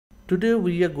Today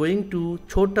we are going to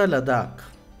Chhota Ladakh.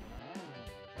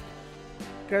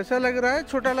 कैसा लग रहा है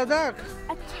छोटा लद्दाख?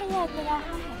 अच्छा लग रहा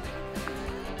है।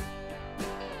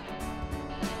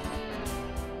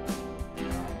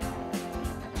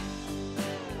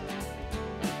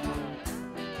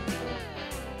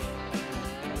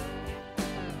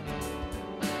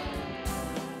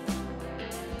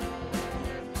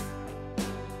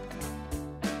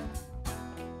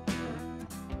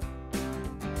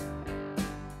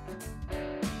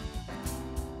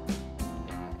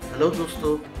 हेलो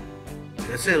दोस्तों,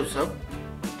 कैसे हो सब?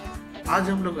 आज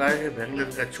हम लोग आए हैं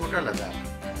बेंगलुरु का छोटा लद्दाख,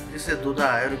 जिसे दोदा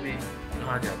आयुर भी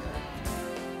कहा जाता है।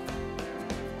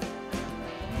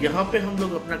 यहाँ पे हम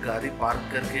लोग अपना गाड़ी पार्क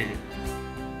करके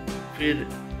फिर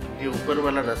ये ऊपर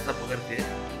वाला रास्ता पकड़ के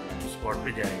स्पॉट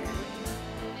पे जाएंगे।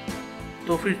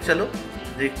 तो फिर चलो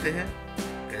देखते हैं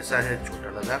कैसा है छोटा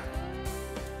लद्दाख।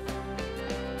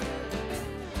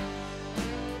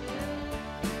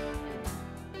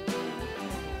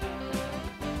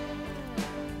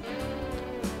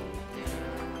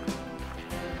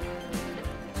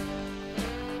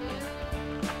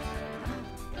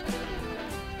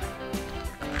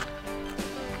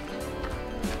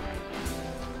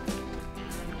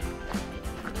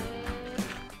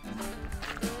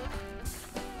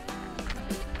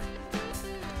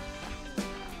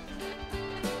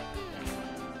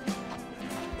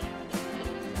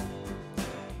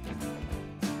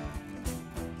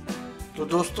 तो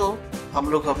दोस्तों, हम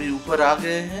लोग अभी ऊपर आ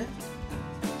गए हैं।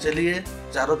 चलिए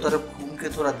चारों तरफ घूम के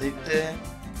थोड़ा देखते हैं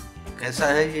कैसा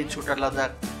है ये छोटा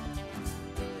लद्दाख।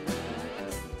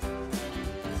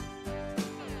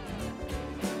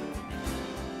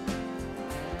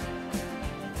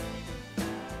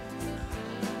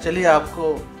 चलिए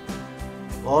आपको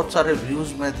बहुत सारे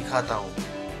व्यूज मैं दिखाता हूँ।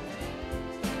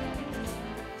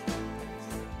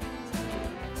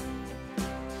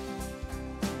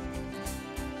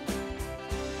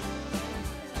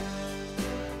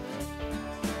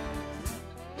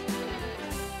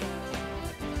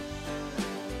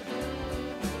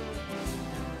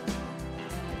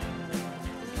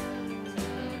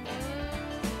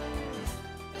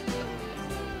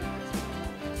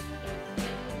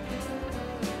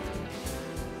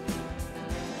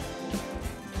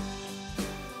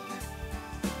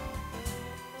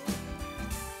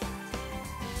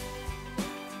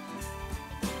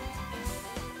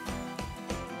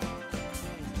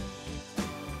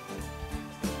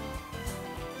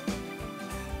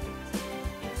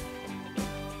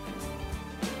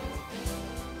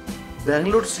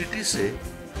 बेंगलुरु सिटी से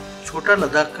छोटा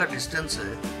लद्दाख का डिस्टेंस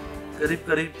है करीब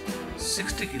करीब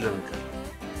 60 किलोमीटर,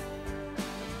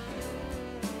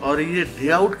 और ये डे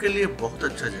आउट के लिए बहुत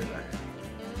अच्छा जगह है।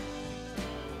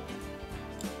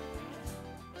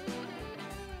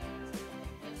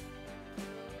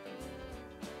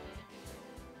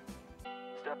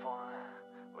 Step 1,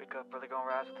 wake up early, gonna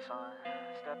rise with the sun.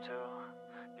 Step 2,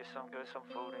 get some good, some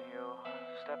food in you.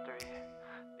 Step 3,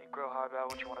 think real hard about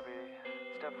what you wanna be.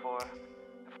 Step 4,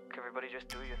 everybody just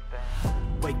do your thing.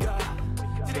 Wake up,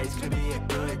 today's gonna be a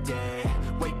good day.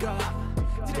 Wake up,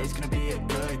 today's gonna be a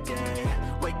good day.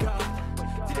 Wake up,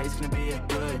 today's gonna be a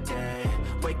good day.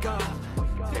 Wake up,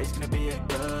 today's gonna be a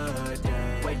good day.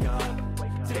 Wake up,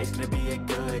 today's gonna be a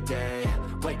good day.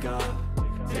 Wake up,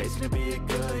 today's gonna be a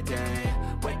good day.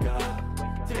 Wake up,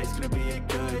 today's gonna be a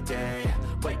good day.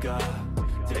 Wake up,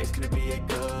 today's gonna be a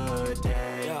good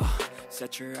day. Yo.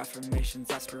 Set your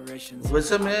affirmations, aspirations.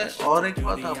 वैसे मैं और एक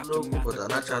बात आप लोगों को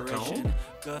बताना चाहता हूँ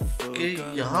कि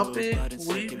यहाँ पे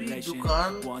कोई भी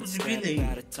दुकान कुछ भी नहीं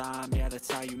है।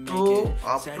 तो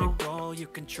आप लोग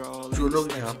जो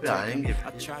लोग यहाँ पे आएंगे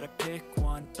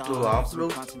तो आप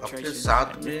लोग अपने साथ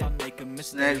में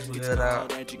स्नैक्स वगैरह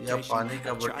या पानी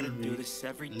का बोतल भी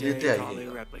लेते आइए,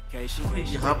 क्योंकि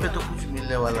यहाँ पे तो कुछ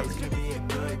मिलने वाला नहीं।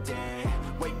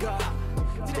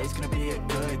 Today's gonna be a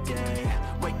good day.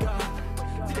 Wake up.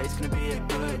 Today's gonna be a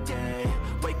good day.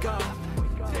 Wake up.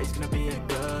 Today's gonna be a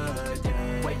good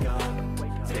day. Wake up.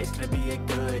 Today's gonna be a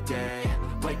good day.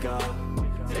 Wake up.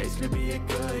 Today's gonna be a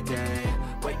good day.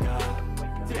 Wake up.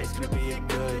 Today's gonna be a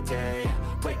good day.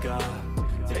 Wake up.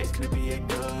 Today's gonna be a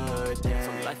good day.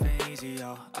 So life ain't easy,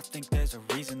 yo. I think there's a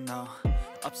reason, though.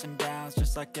 Ups and downs,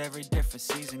 just like every different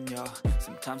season, yo.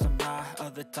 Sometimes I'm high,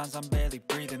 other times I'm barely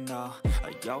breathing, though.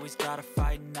 I always gotta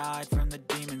fight and hide from the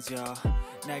demons, yo.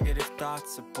 Negative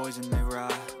thoughts are poison, they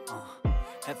rot.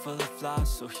 Head full of flies,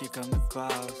 so here come the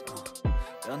clouds.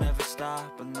 They'll never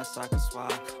stop unless I can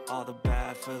swap all the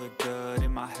bad for the good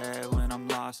in my head when I'm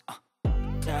lost.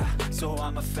 Yeah, so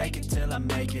I'ma fake it till I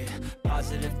make it.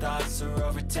 Positive thoughts are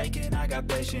overtaken, I got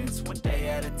patience. One day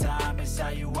at a time is how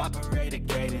you operate a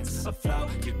cadence. A flow,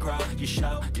 you grow, you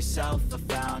show yourself a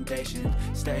foundation.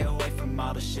 Stay away from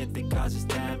all the shit that causes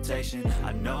temptation.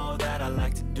 I know that I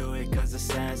like to do it cause it's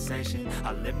sensation.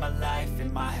 I live my life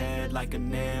in my head like a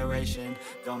narration.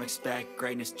 Don't expect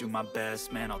greatness, do my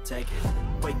best, man, I'll take it.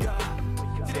 Wake up,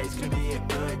 today's gonna be a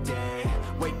good day.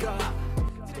 Wake up,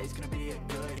 today's gonna be a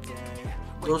good day.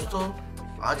 दोस्तों,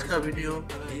 आज का video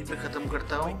यहीं पे ख़त्म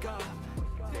करता हूँ।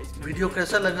 Video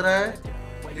कैसा लग रहा है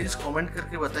प्लीज़ कमेंट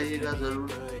करके बताइएगा ज़रूर।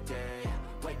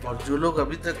 और जो लोग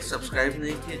अभी तक सब्सक्राइब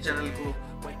नहीं किए चैनल को,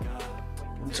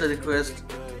 उनसे request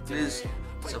please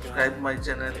subscribe my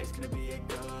channel.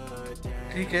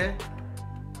 ठीक है,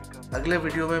 अगले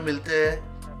वीडियो में मिलते हैं,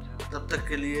 तब तक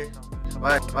के लिए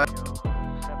बाय बाय।